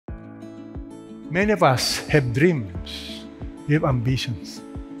Many of us have dreams, we have ambitions.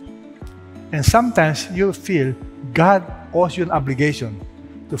 And sometimes you feel God owes you an obligation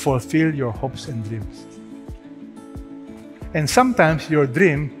to fulfill your hopes and dreams. And sometimes your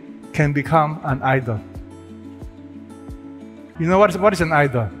dream can become an idol. You know what is an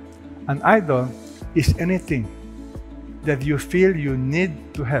idol? An idol is anything that you feel you need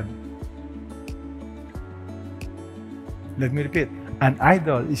to have. Let me repeat. An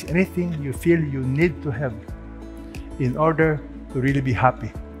idol is anything you feel you need to have in order to really be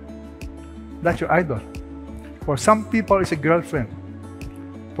happy. That's your idol. For some people, it's a girlfriend.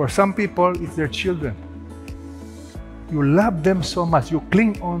 For some people, it's their children. You love them so much, you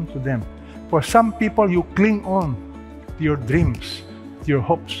cling on to them. For some people, you cling on to your dreams, to your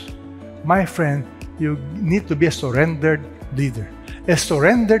hopes. My friend, you need to be a surrendered leader. A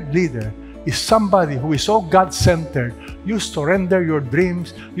surrendered leader is somebody who is so God-centered. You surrender your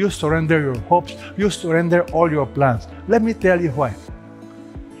dreams, you surrender your hopes, you surrender all your plans. Let me tell you why.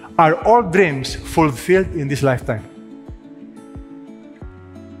 Are all dreams fulfilled in this lifetime?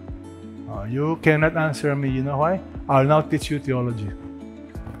 You cannot answer me. You know why? I'll now teach you theology.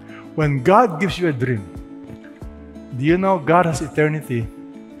 When God gives you a dream, do you know God has eternity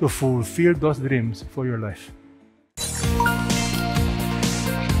to fulfill those dreams for your life?